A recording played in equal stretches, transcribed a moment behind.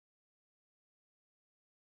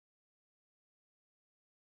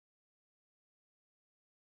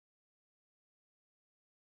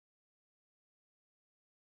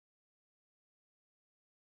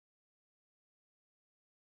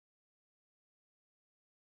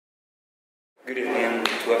Good evening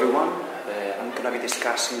to everyone. I'm going to be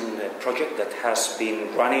discussing a project that has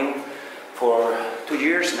been running for 2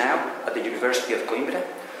 years now at the University of Coimbra.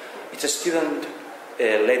 It's a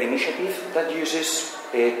student-led initiative that uses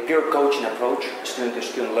a peer coaching approach,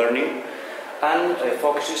 student-to-student learning, and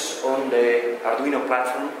focuses on the Arduino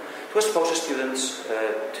platform to expose students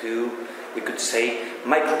to, we could say,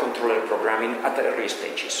 microcontroller programming at the early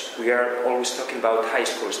stages. We are always talking about high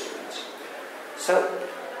school students. So,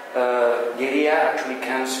 the idea actually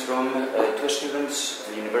comes from two students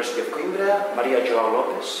at the University of Coimbra, María João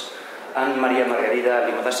Lopes and María Margarida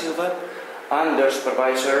Lima da Silva, and their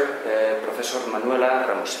supervisor, Professor Manuela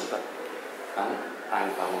Silva, and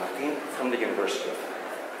I'm Pablo from the University of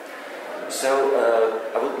Fidalgo.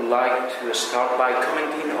 So I would like to start by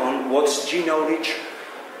commenting on what's G-knowledge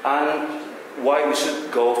and why we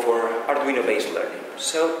should go for Arduino-based learning.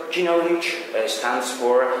 So, G-knowledge stands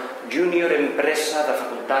for Junior Empresa da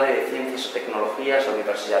Faculdade de Ciencias e Tecnologías da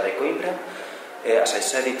Universidade de Coimbra. As I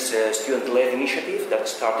said, it's a student-led initiative that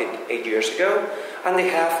started 8 years ago, and they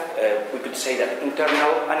have, we could say that,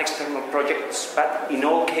 internal and external projects, but in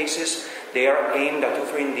all cases they are aimed at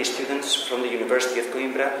offering the students from the University of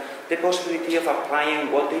Coimbra the possibility of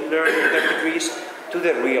applying what they learn in their degrees to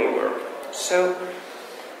the real world. So,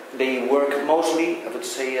 they work mostly, I would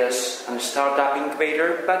say, as a startup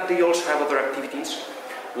incubator, but they also have other activities,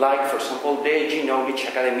 like, for example, the G-Knowledge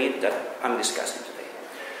Academy that I'm discussing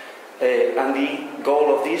today. And the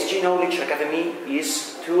goal of this G-Knowledge Academy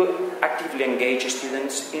is to actively engage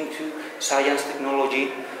students into science,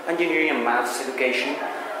 technology, engineering and maths education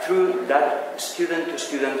through that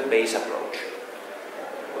student-to-student based approach.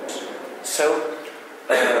 So,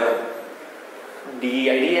 the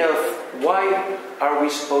idea of why are we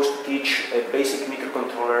supposed to teach basic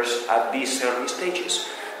microcontrollers at these early stages?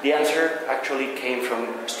 The answer actually came from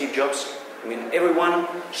Steve Jobs. I mean, everyone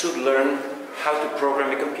should learn how to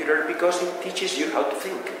program a computer because it teaches you how to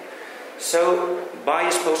think. So, by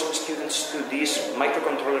exposing students to this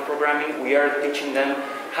microcontroller programming, we are teaching them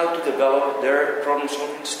how to develop their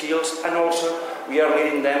problem-solving skills, and also we are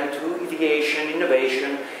leading them to ideation,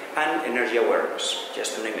 innovation, and energy awareness,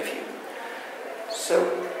 just to name a few. So,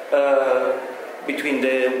 between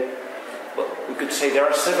we could say there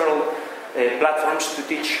are several platforms to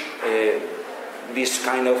teach this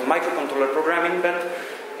kind of microcontroller programming, but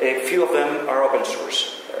a few of them are open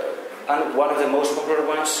source. And one of the most popular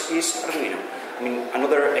ones is Arduino. I mean,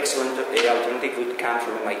 another excellent alternative would come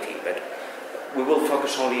from MIT, but we will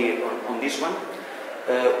focus only on this one.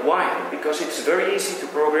 Why? Because it's very easy to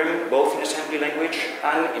program both in assembly language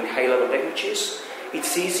and in high-level languages.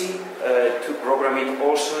 It's easy to program it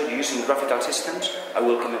also using graphical systems. I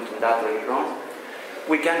will comment on that later on.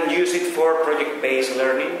 We can use it for project-based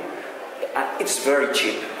learning. And it's very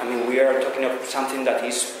cheap. I mean, we are talking of something that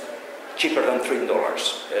is cheaper than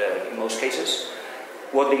 $3 in most cases.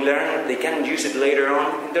 What they learn, they can use it later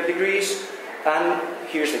on in their degrees. And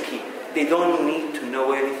here's the key. They don't need to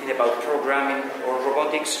know anything about programming or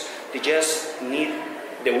robotics. They just need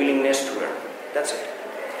the willingness to learn. That's it.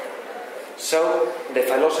 So, the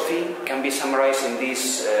philosophy can be summarized in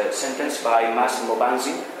this sentence by Massimo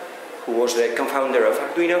Banzi, who was the co-founder of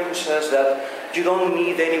Arduino, who says that you don't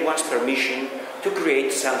need anyone's permission to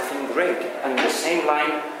create something great. And in the same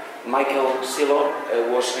line, Michael Silo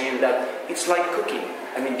was saying that it's like cooking.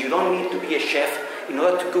 I mean, you don't need to be a chef in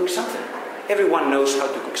order to cook something. Everyone knows how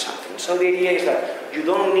to cook something. So the idea is that you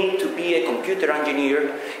don't need to be a computer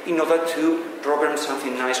engineer in order to program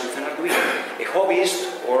something nice with an Arduino. A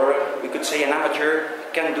hobbyist, or we could say an amateur,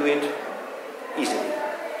 can do it easily.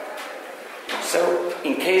 So,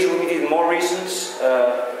 in case we needed more reasons,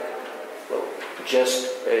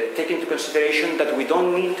 just take into consideration that we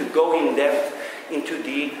don't need to go in depth into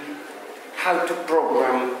the how to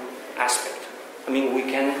program aspect. I mean, we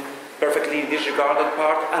can perfectly disregard that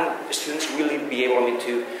part, and students will be able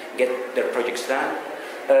to get their projects done.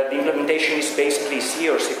 The implementation is basically C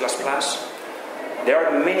or C++. There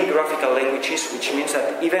are many graphical languages, which means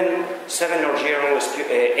that even 7 or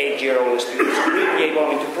 8-year-old students will be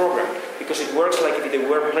able to program, because it works like if they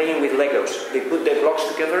were playing with Legos. They put the blocks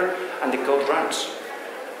together and the code runs.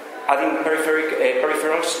 Adding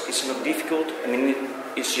peripherals is not difficult. I mean,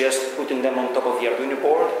 it's just putting them on top of the Arduino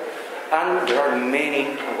board. And there are many,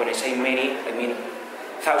 and when I say many, I mean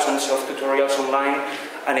thousands of tutorials online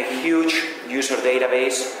and a huge user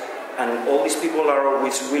database. And all these people are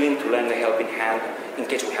always willing to lend a helping hand in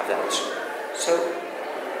case we have doubts. So,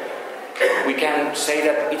 we can say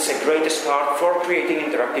that it's a great start for creating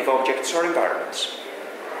interactive objects or environments.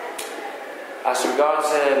 As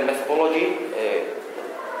regards methodology,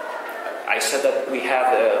 I said that we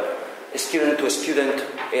have a student-to-student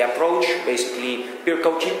approach, basically peer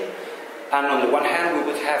coaching. And on the one hand,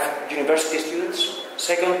 we would have university students,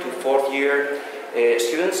 second to fourth year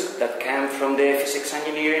students that came from the physics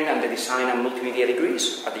engineering and the design and multimedia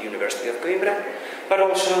degrees at the University of Coimbra, but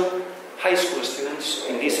also high school students.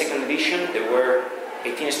 In this second edition, there were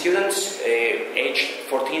 18 students aged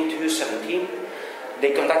 14 to 17.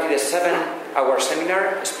 They conducted a 7-hour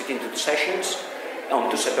seminar split into 2 sessions on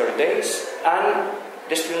 2 separate days, and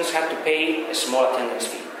the students had to pay a small attendance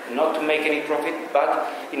fee, not to make any profit,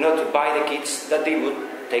 but in order to buy the kits that they would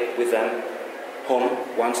take with them home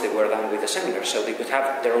once they were done with the seminar, so they would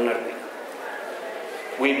have their own Arduino.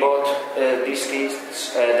 We bought these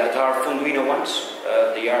kits that are Arduino ones.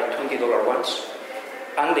 They are $20 ones,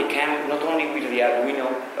 and they came not only with the Arduino,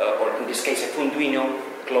 or in this case a Arduino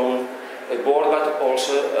clone board, but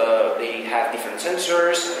also they have different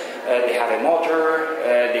sensors, they have a motor,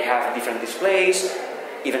 they have different displays,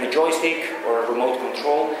 even a joystick or a remote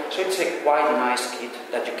control. So it's a quite nice kit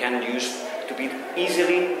that you can use to build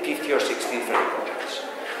easily 50 or 60 different projects.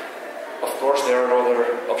 Of course, there are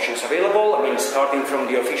other options available. I mean, starting from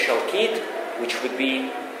the official kit, which would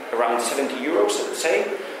be around 70 euros, let's say.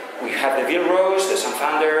 We have the Vilrose, the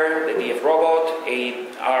Sanfander, the DF Robot, a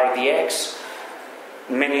RDX,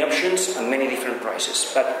 many options and many different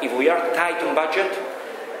prices. But if we are tight on budget,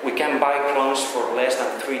 we can buy clones for less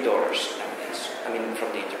than $3 nowadays. I mean, from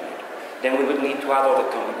the internet. Then we would need to add other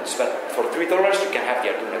components. But for $3, you can have the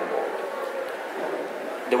Arduino board.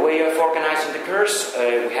 The way of organizing the course,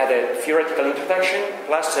 we had a theoretical introduction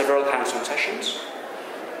plus several hands-on sessions.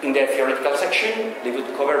 In the theoretical section, they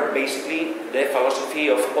would cover basically the philosophy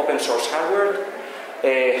of open source hardware,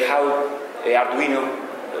 how Arduino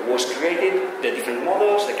was created, the different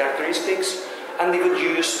models, the characteristics, and they would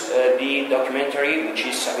use the documentary which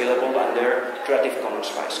is available under Creative Commons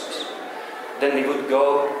license. Then they would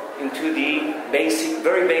go into the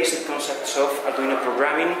very basic concepts of Arduino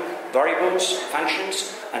programming, variables,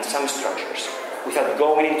 functions, and some structures, without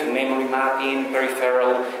going into memory mapping,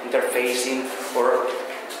 peripheral interfacing, or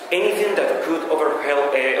anything that could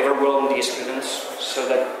overwhelm the students so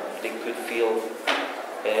that they could feel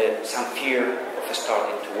some fear of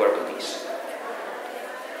starting to work on this.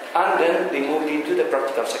 And then they moved into the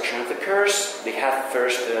practical section of the course. They had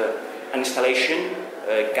first an installation,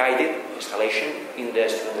 guided installation in the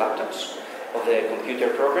student laptops of the computer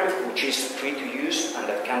program, which is free to use and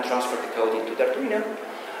that can transfer the code into the Arduino.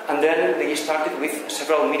 And then they started with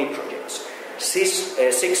several mini projects,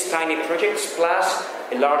 six tiny projects plus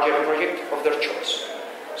a larger project of their choice.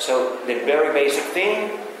 So the very basic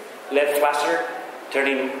thing, LED flasher,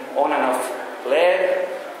 turning on and off LED,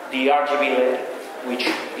 the RGB LED, which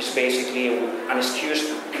is basically an excuse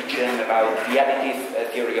to teach them about the additive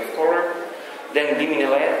theory of color, then dimming a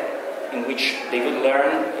LED, in which they would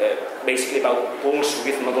learn basically about pulse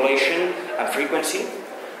width modulation and frequency,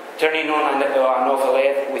 turning on and off a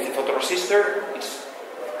LED with a photoresistor. It's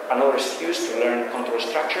another excuse to learn control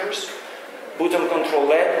structures. Button control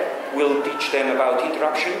LED will teach them about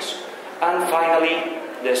interruptions. And finally,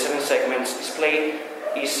 the 7 segments display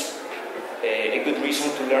is a good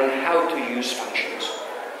reason to learn how to use functions.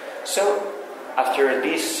 So, after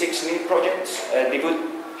these 6 mini projects, they would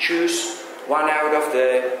choose one out of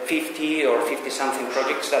the 50 or 50-something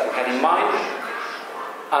projects that we had in mind.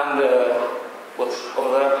 And,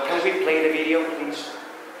 can we play the video, please?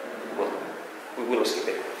 Well, we will skip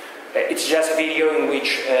it. It's just a video in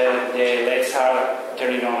which the LEDs are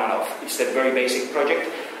turning on and off. It's a very basic project,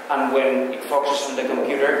 and when it focuses on the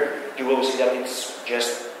computer, you will see that it's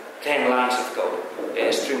just 10 lines of code.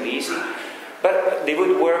 Extremely easy. But they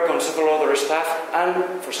would work on several other stuff,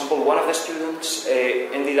 and for example, one of the students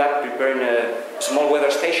ended up preparing a small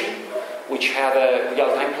weather station, which had a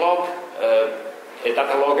real-time clock, a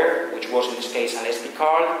data logger, which was in this case an SD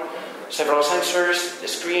card, several sensors, the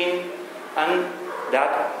screen, and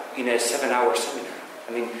that in a 7-hour seminar.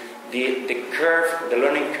 I mean, the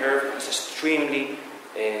learning curve is extremely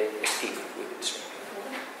steep with it.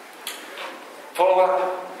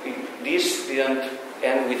 Follow-up, this didn't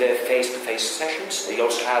end with the face-to-face sessions. They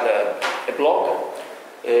also had a blog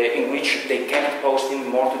in which they kept posting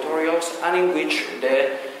more tutorials and in which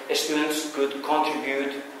the students could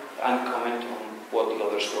contribute and comment on what the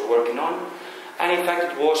others were working on. And in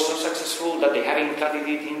fact, it was so successful that they have included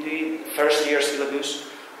it in the first year syllabus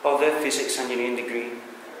of the physics engineering degree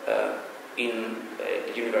in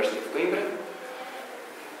the University of Coimbra.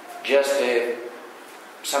 Just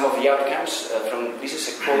some of the outcomes this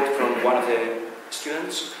is a quote from one of the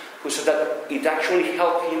students who said that it actually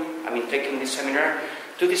helped him, taking this seminar,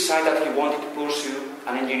 to decide that he wanted to pursue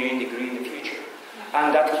an engineering degree in the future.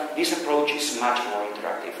 and that this approach is much more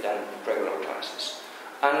interactive than regular classes.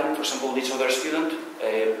 And, for example, this other student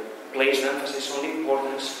placed emphasis on the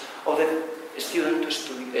importance of the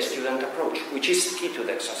student-to-student approach, which is key to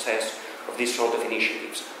the success of these sort of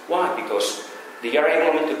initiatives. Why? Because they are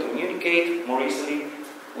able to communicate more easily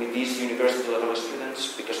with these university-level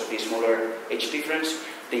students because of the smaller age difference.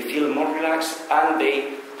 They feel more relaxed, and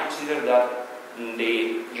they consider that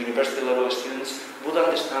the university-level students would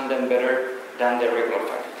understand them better than the regular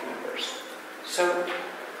faculty members. So,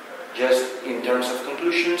 just in terms of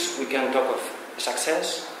conclusions, we can talk of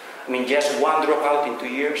success. I mean, just one dropout in 2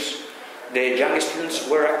 years. The young students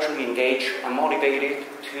were actually engaged and motivated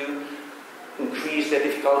to increase the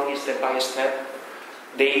difficulty step by step.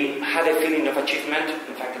 They had a feeling of achievement.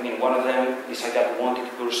 In fact, I mean, one of them decided that he wanted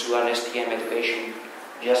to pursue an STM education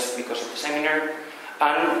just because of the seminar.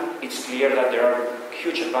 And it's clear that there are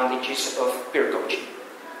huge advantages of peer coaching.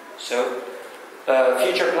 So,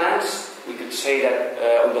 future plans, we could say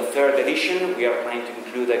that on the 3rd edition, we are planning to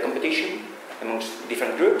include a competition amongst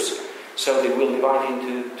different groups. So they will divide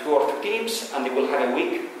into 2 or 3 teams, and they will have a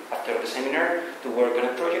week after the seminar to work on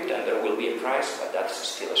a project, and there will be a prize, but that's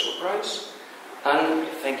still a surprise. And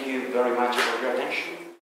thank you very much for your attention.